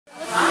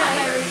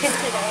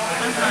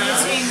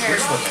just doing her.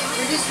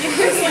 We're just doing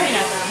her.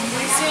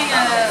 We're just doing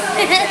a.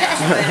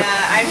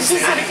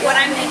 What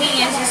I'm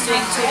thinking is just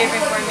doing 2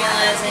 different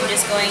formulas and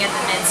just going at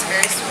the mids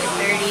first with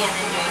 30 and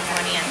then doing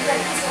 20 at the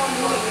roots.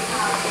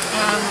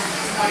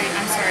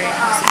 I'm sorry.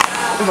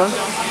 Come on.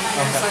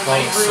 That's so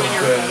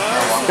good.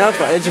 No, it's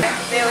fine. It's just...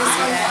 They always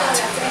do that.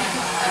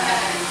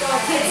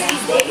 Kids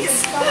these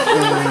days.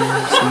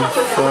 some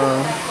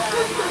fun.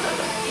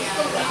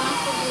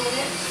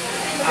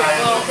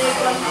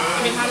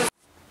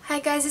 Hi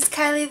guys, it's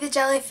Kylie the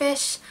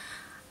Jellyfish.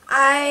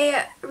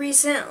 I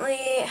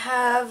recently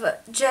have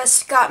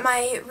just got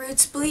my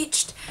roots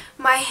bleached.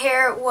 My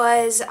hair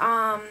was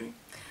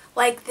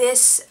like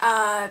this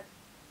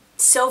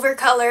silver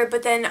color,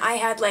 but then I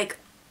had like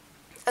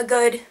a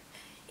good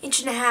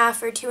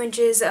 1.5 or 2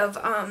 inches of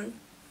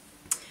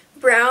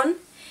brown,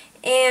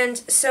 and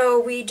so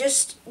we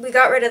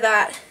got rid of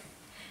that,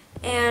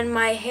 and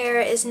my hair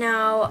is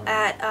now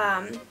at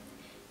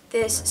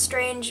this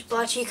strange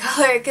blotchy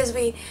color because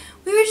we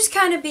were just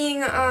kind of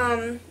being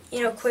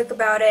you know, quick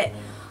about it.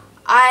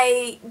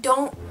 I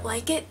don't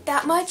like it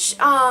that much,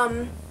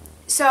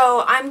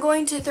 so I'm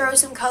going to throw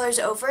some colors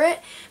over it,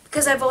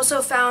 because I've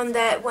also found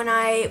that when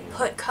I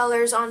put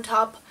colors on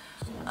top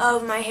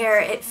of my hair,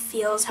 it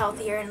feels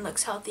healthier and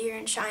looks healthier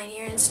and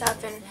shinier and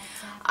stuff, and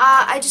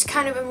I just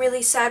kind of am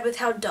really sad with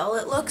how dull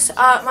it looks.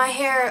 My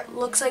hair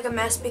looks like a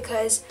mess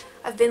because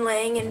I've been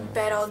laying in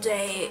bed all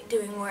day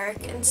doing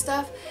work and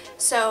stuff,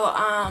 so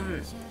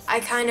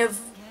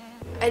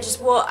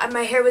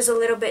my hair was a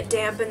little bit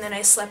damp and then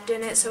I slept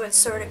in it, so it's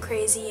sort of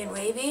crazy and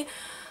wavy.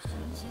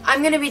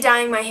 I'm going to be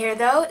dyeing my hair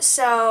though,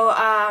 so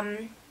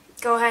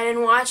go ahead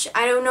and watch.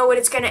 I don't know what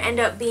it's going to end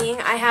up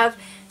being. I have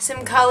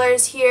some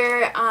colors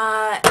here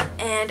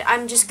and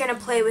I'm just going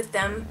to play with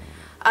them.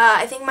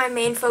 I think my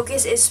main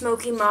focus is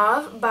Smoky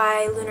Mauve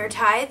by Lunar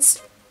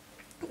Tides.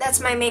 That's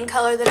my main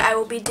color that I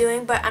will be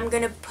doing, but I'm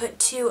going to put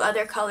 2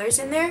 other colors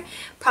in there.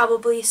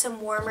 Probably some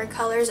warmer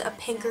colors, a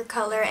pinker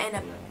color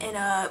and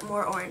a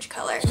more orange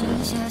color. Okay.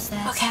 She's just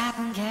that type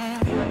of girl.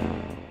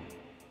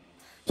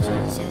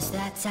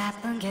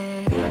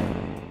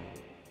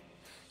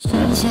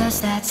 She's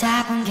just that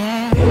type of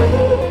girl.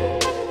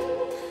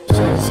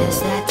 She's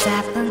just that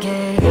type of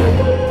girl.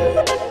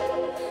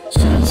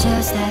 She's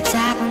just that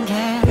type of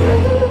girl. She's just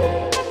that type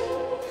of girl.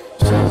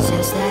 She's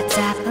just that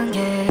type of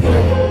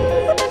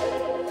girl.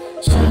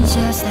 She's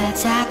just that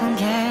type of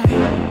girl.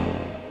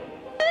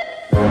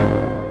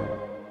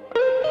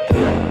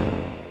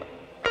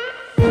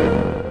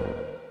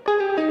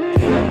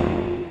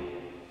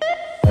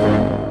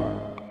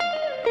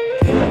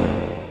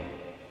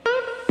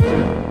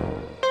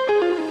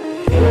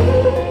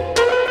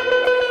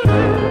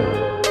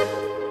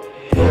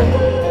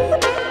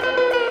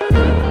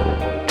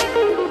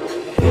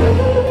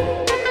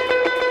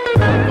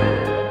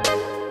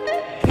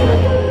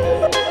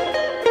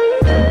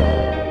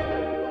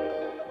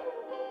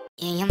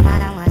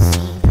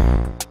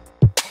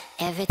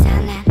 Every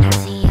time that I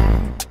see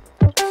her,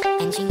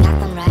 and she got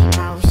the right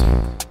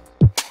motion,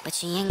 but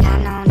she ain't got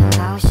no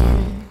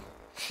devotion.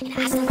 And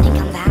I still think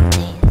about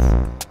this,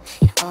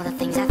 and all the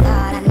things I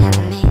thought I'd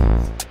never miss.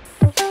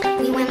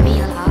 We went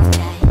real off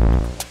track.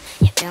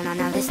 You feel none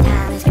of this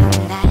time is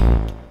coming back,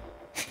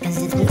 'cause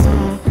it's been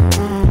too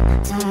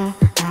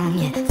long,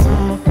 yeah. Too long, yeah.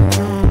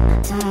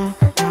 Too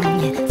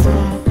long, yeah.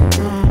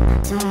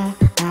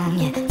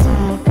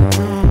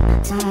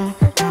 Too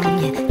long,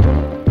 yeah.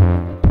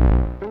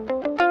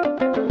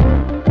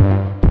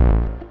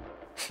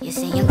 You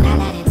say you're glad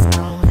that it's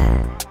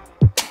over,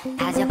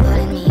 as you're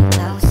pulling me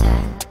closer.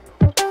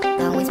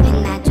 Though it's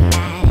been that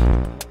dramatic,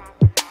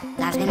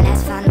 life's been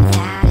less fun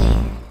without it.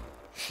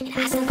 And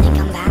I still think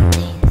about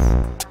this,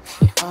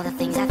 and all the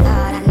things I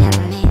thought I'd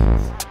never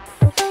miss.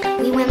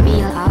 We went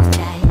real off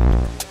track.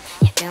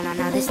 You feel none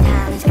of this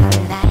time is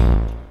coming back,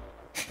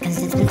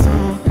 'cause it's been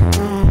too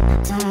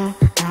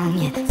long,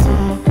 yeah. Too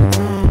long,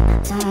 yeah.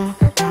 Too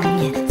long,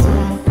 yeah.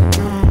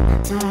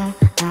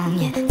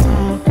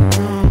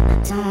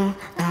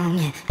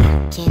 Yeah, I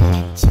can't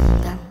let you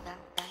go.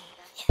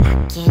 Yeah, I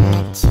can't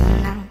let you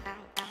know.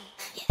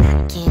 Yeah, I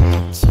can't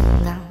let you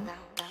go.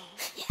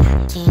 Yeah, I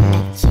can't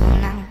let you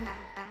know.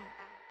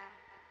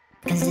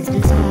 'Cause it's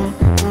been too long.